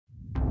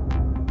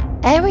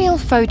Aerial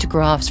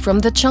photographs from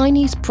the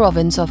Chinese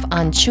province of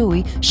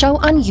Anhui show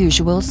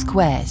unusual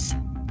squares.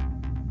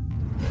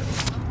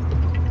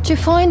 To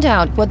find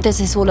out what this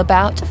is all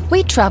about,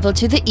 we travel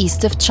to the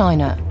east of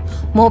China,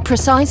 more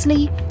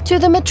precisely to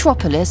the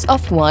metropolis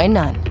of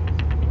Huainan.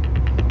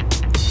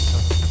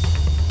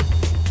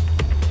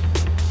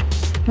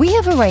 We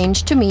have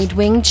arranged to meet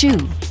Wing Ju.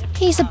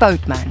 He's a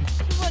boatman.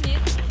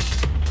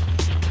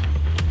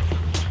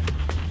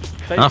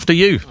 After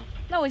you.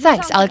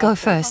 Thanks, I'll go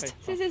first.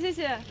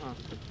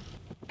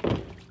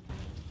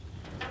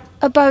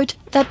 A boat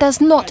that does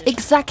not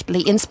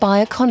exactly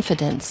inspire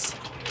confidence.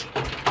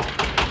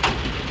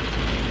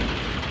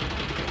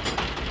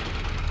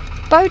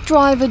 Boat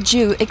driver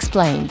Ju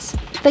explains,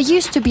 there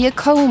used to be a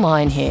coal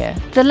mine here.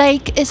 The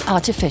lake is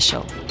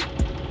artificial.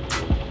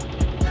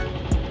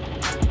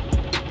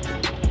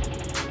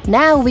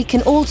 Now we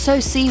can also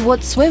see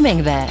what's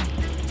swimming there.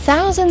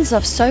 Thousands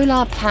of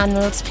solar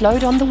panels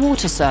float on the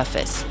water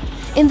surface.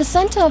 In the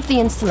center of the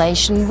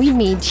installation, we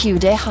meet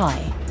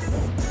Hai.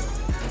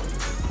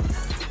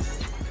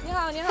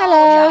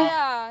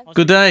 Hello.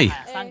 Good day.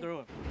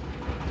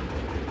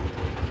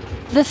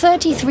 The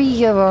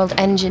 33-year-old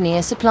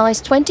engineer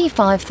supplies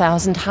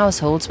 25,000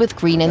 households with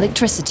green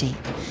electricity.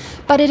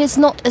 But it is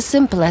not as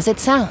simple as it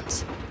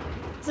sounds.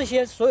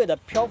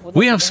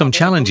 We have some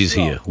challenges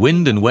here.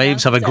 Wind and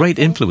waves have a great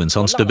influence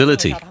on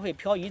stability.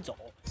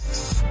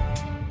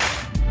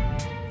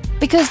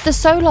 Because the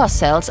solar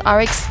cells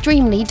are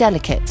extremely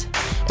delicate.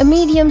 A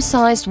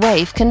medium-sized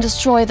wave can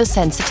destroy the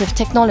sensitive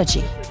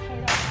technology.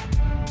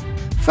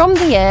 From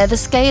the air, the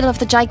scale of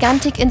the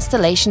gigantic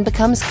installation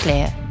becomes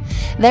clear.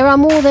 There are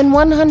more than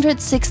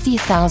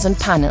 160,000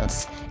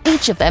 panels.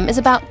 Each of them is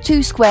about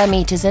 2 square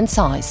meters in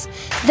size.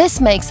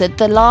 This makes it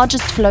the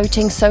largest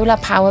floating solar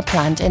power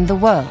plant in the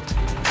world.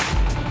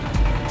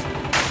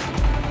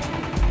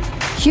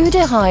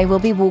 Hai will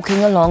be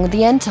walking along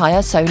the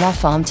entire solar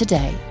farm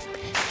today.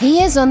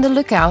 He is on the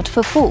lookout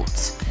for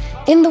faults.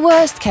 In the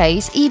worst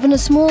case, even a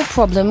small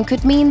problem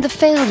could mean the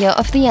failure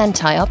of the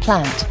entire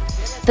plant.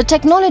 The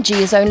technology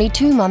is only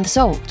 2 months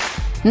old.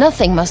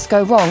 Nothing must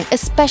go wrong,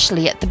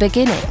 especially at the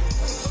beginning.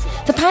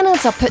 The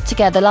panels are put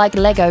together like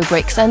Lego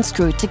bricks and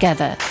screwed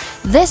together.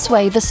 This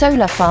way, the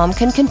solar farm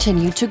can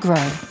continue to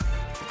grow.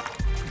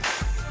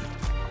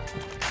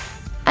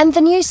 And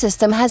the new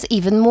system has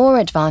even more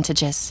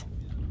advantages.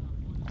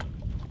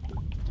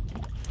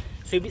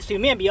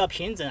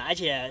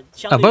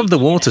 Above the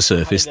water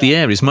surface, the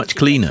air is much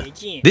cleaner.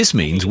 This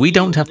means we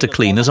don't have to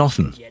clean as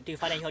often.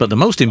 But the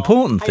most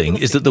important thing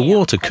is that the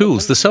water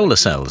cools the solar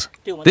cells.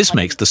 This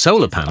makes the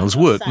solar panels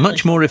work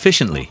much more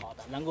efficiently.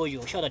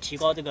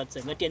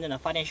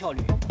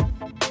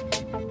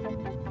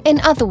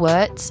 In other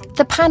words,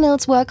 the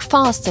panels work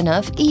fast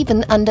enough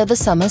even under the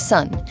summer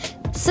sun.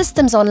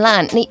 Systems on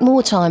land need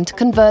more time to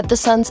convert the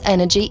sun's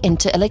energy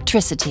into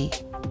electricity.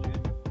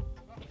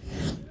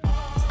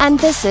 And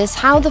this is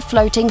how the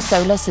floating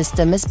solar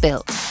system is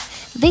built.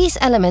 These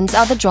elements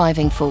are the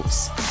driving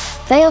force.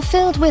 They are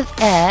filled with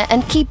air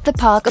and keep the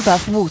park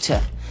above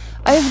water.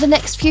 Over the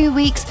next few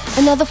weeks,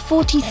 another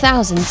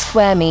 40,000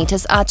 square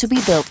meters are to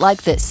be built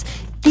like this,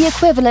 the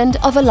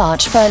equivalent of a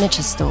large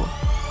furniture store.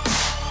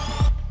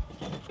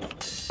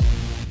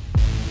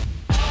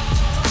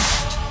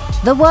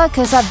 The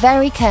workers are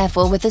very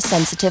careful with the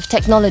sensitive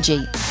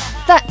technology.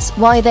 That's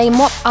why they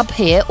mop up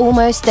here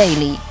almost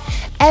daily.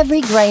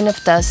 Every grain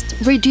of dust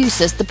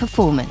reduces the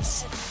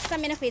performance.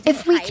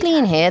 If we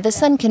clean here, the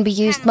sun can be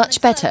used much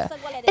better.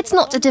 It's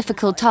not a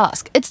difficult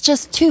task, it's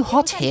just too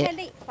hot here.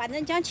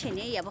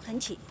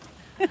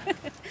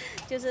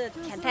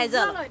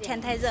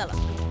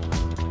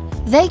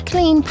 They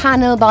clean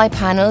panel by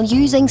panel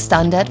using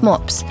standard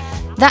mops.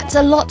 That's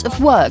a lot of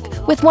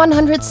work, with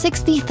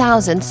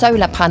 160,000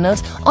 solar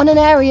panels on an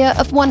area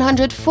of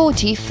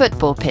 140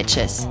 football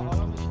pitches.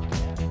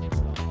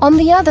 On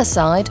the other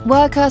side,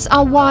 workers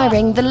are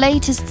wiring the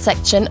latest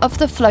section of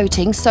the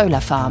floating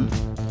solar farm.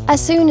 As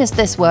soon as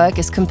this work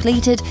is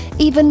completed,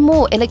 even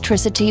more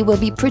electricity will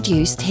be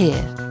produced here.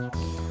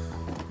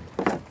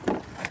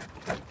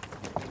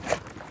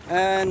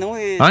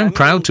 I'm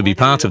proud to be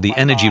part of the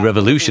energy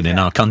revolution in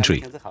our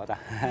country.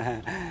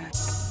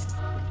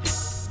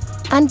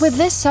 And with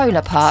this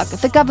solar park,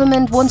 the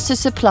government wants to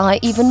supply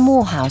even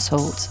more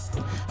households.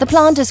 The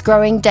plant is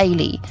growing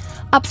daily.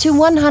 Up to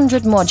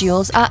 100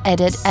 modules are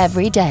added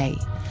every day.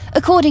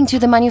 According to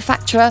the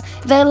manufacturer,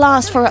 they'll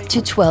last for up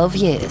to 12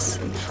 years.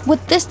 Would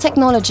this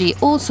technology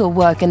also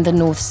work in the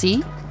North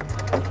Sea?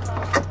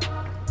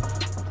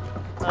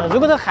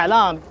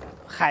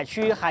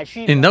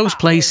 In those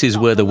places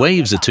where the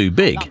waves are too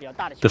big,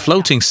 the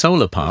floating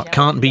solar park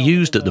can't be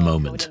used at the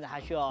moment.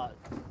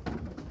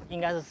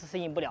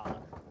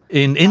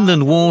 In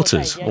inland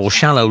waters or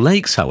shallow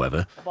lakes,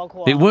 however,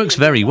 it works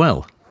very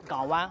well.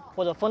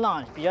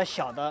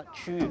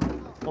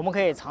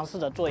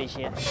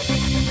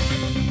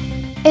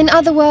 In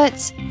other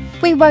words,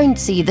 we won't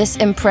see this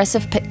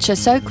impressive picture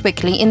so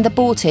quickly in the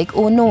Baltic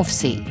or North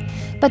Sea.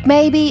 but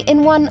maybe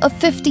in one of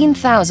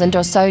 15,000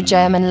 or so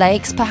German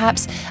lakes,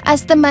 perhaps,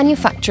 as the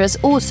manufacturers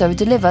also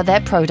deliver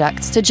their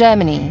products to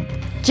Germany.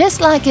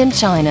 Just like in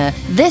China,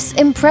 this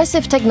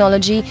impressive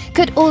technology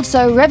could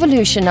also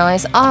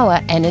revolutionize our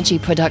energy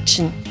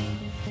production.